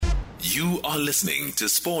You are listening to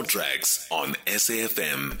Sport Tracks on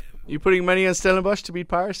SAFM. You putting money on Stellenbosch to beat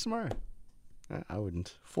Paris tomorrow? I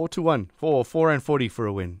wouldn't. 4-1. 440 for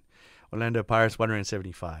a win. Orlando Pirates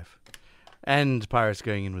 175. And Pirates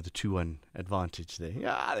going in with a 2-1 advantage there.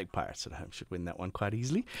 Yeah, I think Pirates at home should win that one quite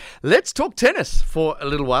easily. Let's talk tennis for a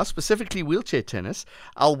little while, specifically wheelchair tennis.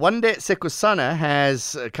 Alwande Sikhosana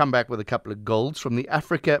has come back with a couple of golds from the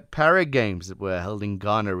Africa Para Games that were held in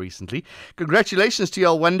Ghana recently. Congratulations to you,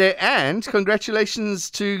 Alwande, and congratulations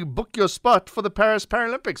to book your spot for the Paris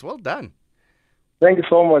Paralympics. Well done. Thank you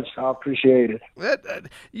so much. I appreciate it.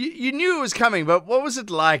 You knew it was coming, but what was it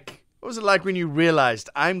like? What was it like when you realized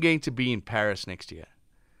I'm going to be in Paris next year?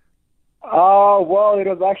 Well, it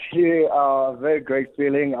was actually a very great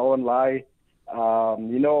feeling. I won't lie. I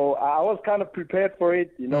was kind of prepared for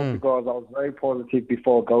it, because I was very positive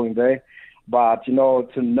before going there. But, to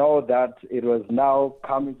know that it was now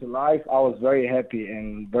coming to life, I was very happy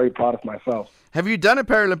and very proud of myself. Have you done a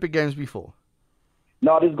Paralympic Games before?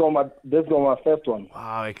 No, this is going my first one.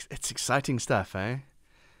 Wow, it's exciting stuff, eh?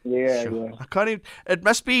 Yeah, sure. yeah. I can't even, it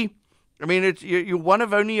must be, you're one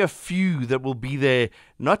of only a few that will be there,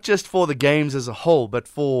 not just for the games as a whole, but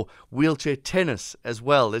for wheelchair tennis as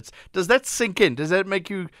well. Does that sink in? Does it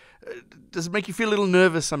make you feel a little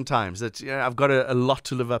nervous sometimes that I've got a lot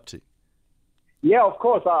to live up to? Yeah, of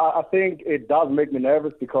course. I think it does make me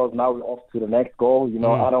nervous because now we're off to the next goal.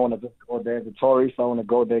 I don't want to just go there as a tourist. I want to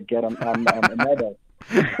go there get a medal.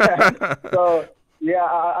 So, yeah,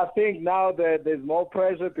 I think now that there's more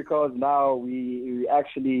pressure because now we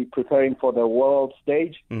actually preparing for the world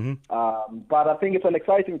stage. Mm-hmm. But I think it's an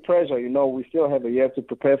exciting pressure. We still have a year to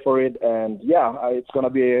prepare for it. And, yeah, it's going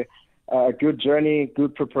to be a good journey,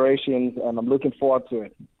 good preparations, and I'm looking forward to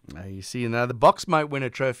it. You see, now the box might win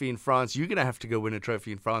a trophy in France. You're going to have to go win a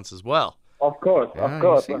trophy in France as well. Of course.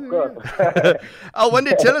 Oh, one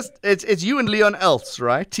day, tell us, it's you and Leon Els,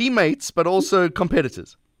 right? Teammates, but also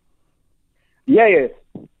competitors. Yeah.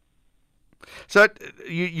 So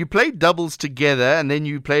you played doubles together, and then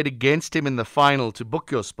you played against him in the final to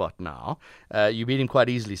book your spot now. You beat him quite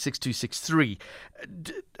easily, 6-2, 6-3.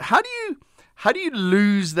 How do you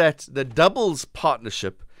lose the doubles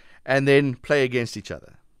partnership and then play against each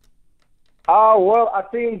other? Well, I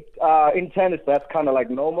think in tennis that's kind of like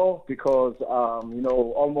normal because,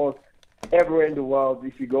 almost everywhere in the world,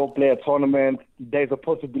 if you go play a tournament, there's a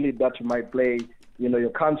possibility that you might play, your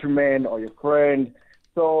countryman or your friend.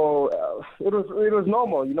 So it was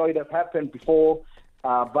normal. It has happened before.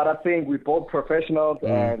 But I think we're both professionals,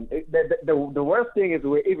 and the worst thing is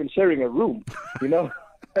we're even sharing a room,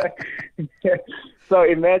 So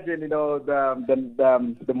imagine,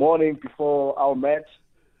 the morning before our match,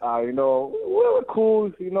 we were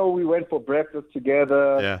cool. We went for breakfast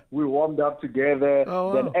together. Yeah. We warmed up together. Oh,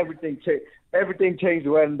 wow. Then everything changed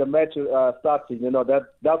when the match started.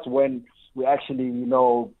 That's when we actually,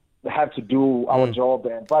 have to do our job.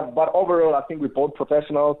 But overall, I think we're both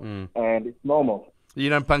professionals, and it's normal. You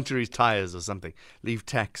don't puncture his tires or something. Leave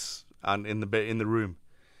tacks in the room.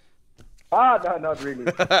 No, not really.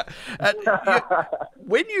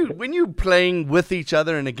 When you're playing with each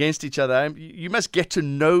other and against each other, you must get to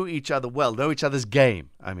know each other well, know each other's game.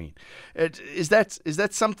 Is that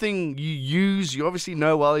something you use? You obviously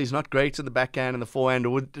know, well, he's not great in the backhand and the forehand,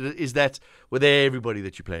 or is that with everybody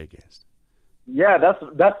that you play against? Yeah,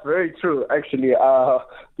 that's very true, actually.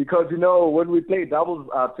 Because, when we play doubles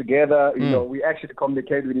together, we actually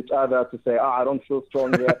communicate with each other to say, I don't feel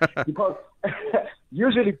strong here. Because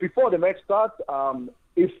usually before the match starts,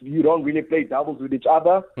 if you don't really play doubles with each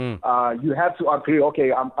other, you have to agree,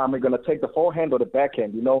 okay, am I going to take the forehand or the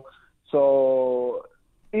backhand, So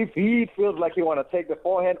if he feels like he want to take the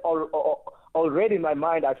forehand or already in my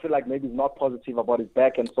mind, I feel like maybe he's not positive about his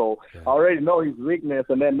backhand, so I already know his weakness.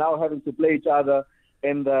 And then now having to play each other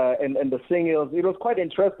in the singles, it was quite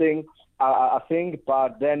interesting, I think.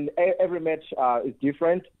 But then every match is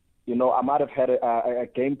different. I might have had a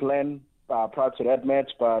game plan prior to that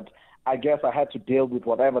match, but I guess I had to deal with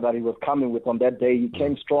whatever that he was coming with on that day. He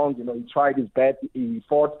came strong, he tried his best, he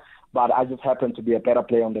fought, but I just happened to be a better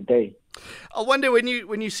player on the day. I wonder when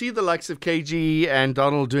you see the likes of KG and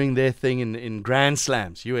Donald doing their thing in Grand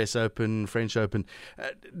Slams, US Open, French Open,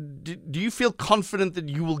 do you feel confident that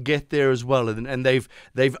you will get there as well, and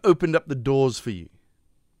they've opened up the doors for you?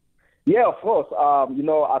 Yeah, of course.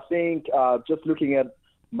 I think just looking at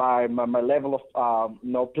my level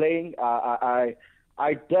of playing, I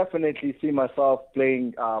definitely see myself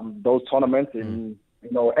playing those tournaments in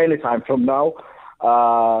any time from now.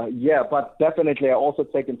 But definitely I also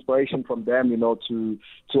take inspiration from them, to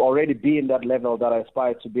already be in that level that I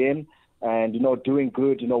aspire to be in. and, doing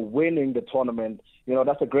good, winning the tournament,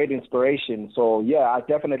 that's a great inspiration. So, yeah, I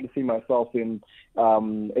definitely see myself in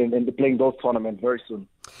playing those tournaments very soon.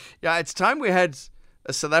 Yeah, it's time we had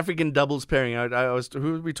a South African doubles pairing.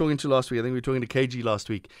 Who were we talking to last week? I think we were talking to KG last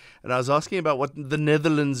week. And I was asking about what the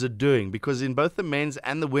Netherlands are doing, because in both the men's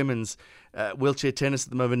and the women's wheelchair tennis at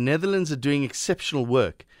the moment, Netherlands are doing exceptional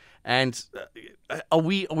work. And are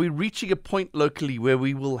we reaching a point locally where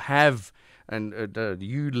we will have, and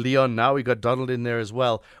you, Leon, now we got Donald in there as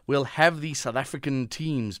well, we'll have these South African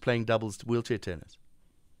teams playing doubles wheelchair tennis?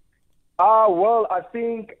 Well, I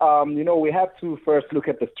think, we have to first look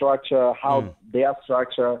at the structure, how they are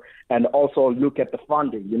structured, and also look at the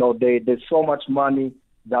funding. There's so much money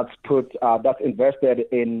that's invested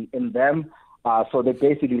in them. So they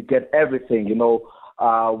basically get everything,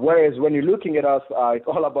 whereas when you're looking at us, it's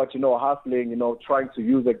all about, hustling, trying to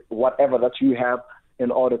use whatever that you have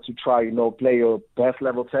in order to try, play your best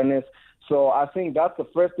level tennis. So I think that's the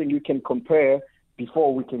first thing you can compare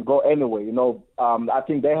before we can go anywhere. I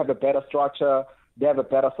think they have a better structure, they have a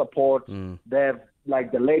better support, they have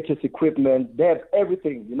like the latest equipment, they have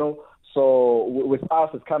everything, So with us,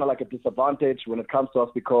 it's kind of like a disadvantage when it comes to us,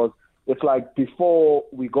 because it's like before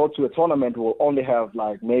we go to a tournament, we'll only have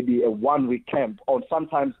like maybe a 1 week camp, or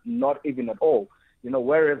sometimes not even at all,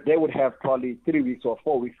 whereas they would have probably 3 weeks or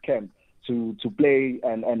 4 weeks camp to play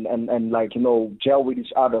and like, gel with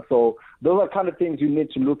each other. So those are kind of things you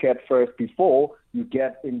need to look at first before you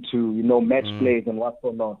get into, match plays and what's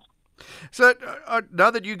not. So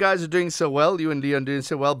now that you guys are doing so well, you and Leon doing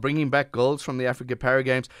so well, bringing back golds from the Africa Para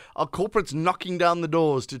Games, are corporates knocking down the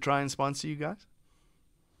doors to try and sponsor you guys?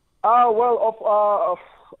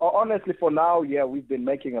 Honestly, for now, yeah, we've been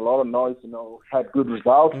making a lot of noise, had good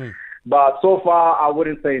results. But so far, I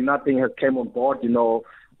wouldn't say nothing has came on board,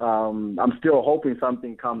 I'm still hoping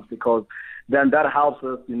something comes, because then that helps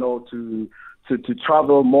us, to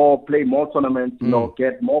travel more, play more tournaments,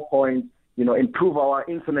 get more points, improve our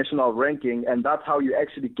international ranking. And that's how you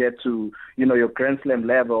actually get to, your Grand Slam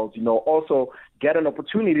levels, also get an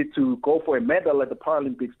opportunity to go for a medal at the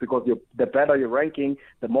Paralympics, because the better your ranking,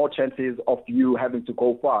 the more chances of you having to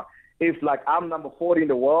go far. If like I'm number 40 in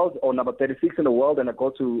the world or number 36 in the world and I go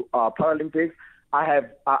to Paralympics,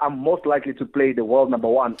 I'm most likely to play the world number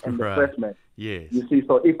 1 in the first match. Yes. You see,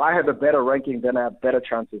 so if I have a better ranking, then I have better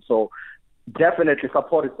chances. So definitely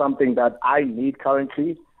support is something that I need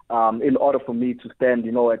currently in order for me to stand,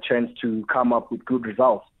 a chance to come up with good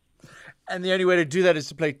results. And the only way to do that is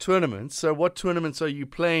to play tournaments. So what tournaments are you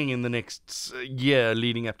playing in the next year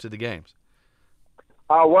leading up to the games?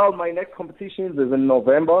 Well, my next competition is in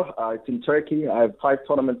November. It's in Turkey. I have 5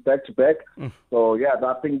 tournaments back to back. So yeah,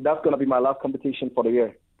 I think that's going to be my last competition for the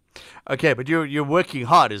year. Okay, but you're working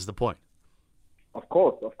hard is the point. Of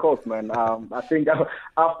course, man. I think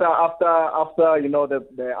after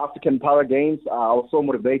the African Para Games, I was so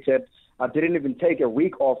motivated. I didn't even take a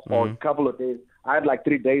week off or a couple of days. I had like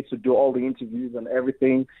 3 days to do all the interviews and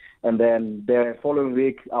everything. And then the following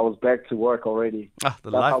week, I was back to work already. That's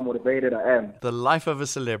how motivated I am. The life of a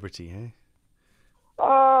celebrity, eh?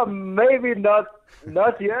 Maybe not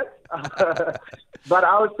yet. But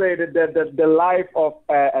I would say that the life of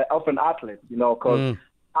an athlete, because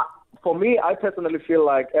for me, I personally feel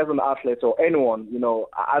like as an athlete or anyone,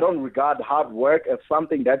 I don't regard hard work as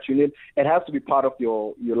something that you need. It has to be part of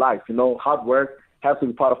your life. Hard work has to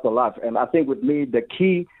be part of the life. And I think with me, the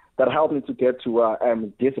key that helped me to get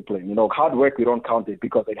to discipline. Hard work, we don't count it,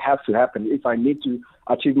 because it has to happen. If I need to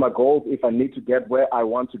achieve my goals, if I need to get where I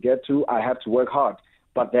want to get to, I have to work hard.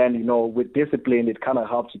 But then, with discipline, it kind of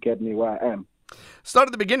helps to get me where I am. Start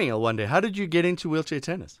at the beginning, Alwande. How did you get into wheelchair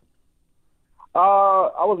tennis?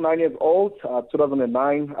 I was 9 years old,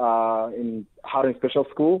 2009, in Harding Special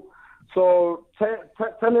School. So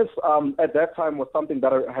tennis at that time was something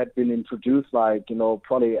that had been introduced,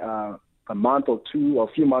 probably a month or two or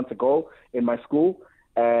a few months ago in my school.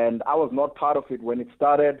 And I was not part of it when it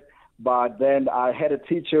started. But then I had a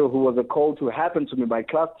teacher who was a coach who happened to be my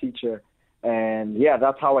class teacher. And yeah,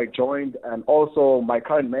 that's how I joined. And also my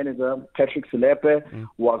current manager, Patrick Silepe,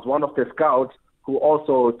 was one of the scouts who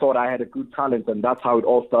also thought I had a good talent. And that's how it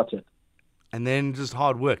all started. And then just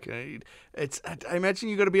hard work. I imagine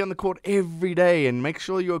you've got to be on the court every day and make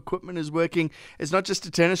sure your equipment is working. It's not just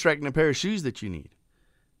a tennis racket and a pair of shoes that you need.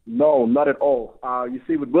 No, not at all. You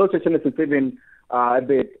see, with wheelchair tennis, it's even a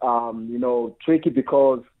bit, tricky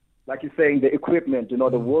because, like you're saying, the equipment, the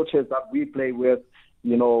wheelchairs that we play with,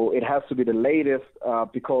 it has to be the latest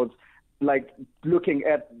because, like, looking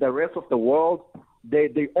at the rest of the world,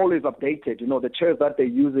 they always updated. The chairs that they're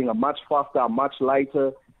using are much faster, much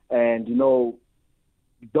lighter, and,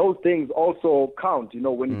 those things also count,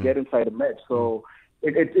 when you get inside a match. So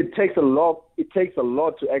it takes a lot. It takes a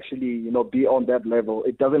lot to actually, be on that level.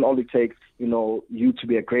 It doesn't only take, you to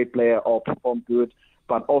be a great player or perform good,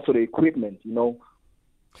 but also the equipment,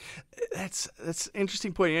 That's an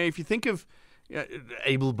interesting point. If you think of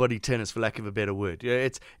able-bodied tennis, for lack of a better word,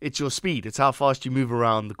 it's your speed. It's how fast you move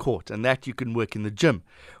around the court, and that you can work in the gym.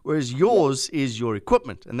 Whereas yours is your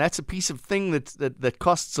equipment, and that's a piece of thing that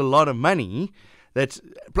costs a lot of money. That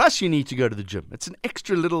plus you need to go to the gym. It's an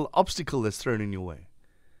extra little obstacle that's thrown in your way.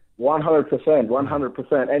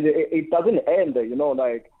 100%, and it doesn't end.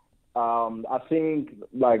 I think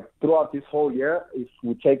throughout this whole year, if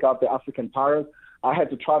we take out the African Paras, I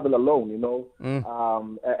had to travel alone,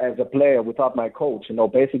 as a player without my coach.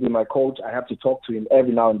 Basically my coach, I have to talk to him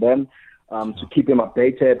every now and then to keep him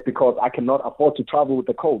updated because I cannot afford to travel with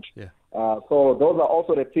the coach. Yeah. So those are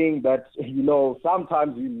also the things that,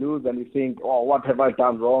 sometimes you lose and you think, oh, what have I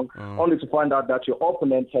done wrong? Only to find out that your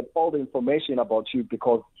opponent had all the information about you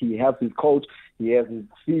because he has his coach, he has his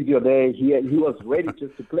physio there, he was ready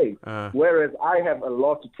just to play. Whereas I have a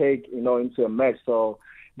lot to take, into a match. So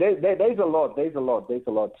there's a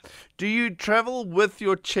lot. Do you travel with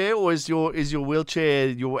your chair, or is your wheelchair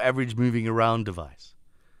your average moving around device?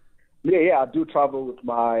 Yeah, I do travel with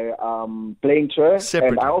my playing chair,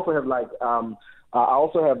 Separately. And I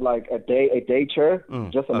also have a day chair,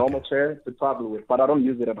 just a normal chair to travel with. But I don't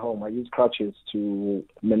use it at home. I use crutches to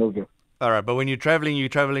maneuver. All right, but when you're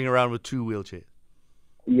traveling around with two wheelchairs.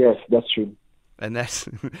 Yes, that's true. And and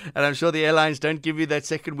I'm sure the airlines don't give you that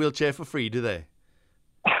second wheelchair for free, do they?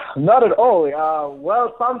 Not at all.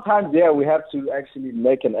 Well, sometimes, we have to actually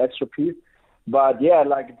make an extra piece. But,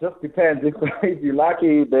 it just depends. If you're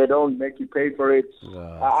lucky, they don't make you pay for it. Yes.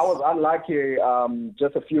 I was unlucky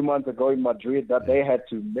just a few months ago in Madrid that they had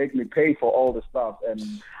to make me pay for all the stuff.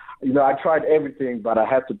 And, I tried everything, but I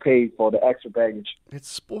had to pay for the extra baggage. It's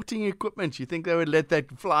sporting equipment. You think they would let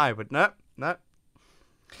that fly, but no.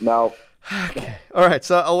 No. Okay. All right.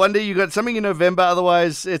 So Alwande, you got something in November.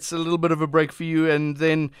 Otherwise, it's a little bit of a break for you, and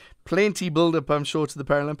then plenty build-up, I'm sure, to the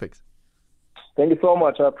Paralympics. Thank you so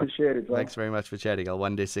much. I appreciate it, John. Thanks very much for chatting.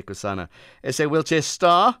 Alwande Sikhosana, SA wheelchair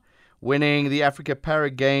star, winning the Africa Para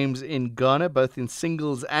Games in Ghana, both in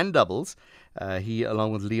singles and doubles. He,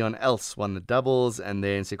 along with Leon Els, won the doubles, and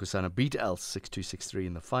then Sikhosana beat Els 6-2, 6-3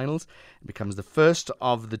 in the finals. It becomes the first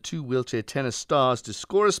of the two wheelchair tennis stars to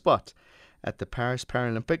score a spot at the Paris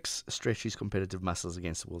Paralympics, stretch his competitive muscles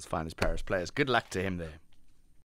against the world's finest Paris players. Good luck to him there.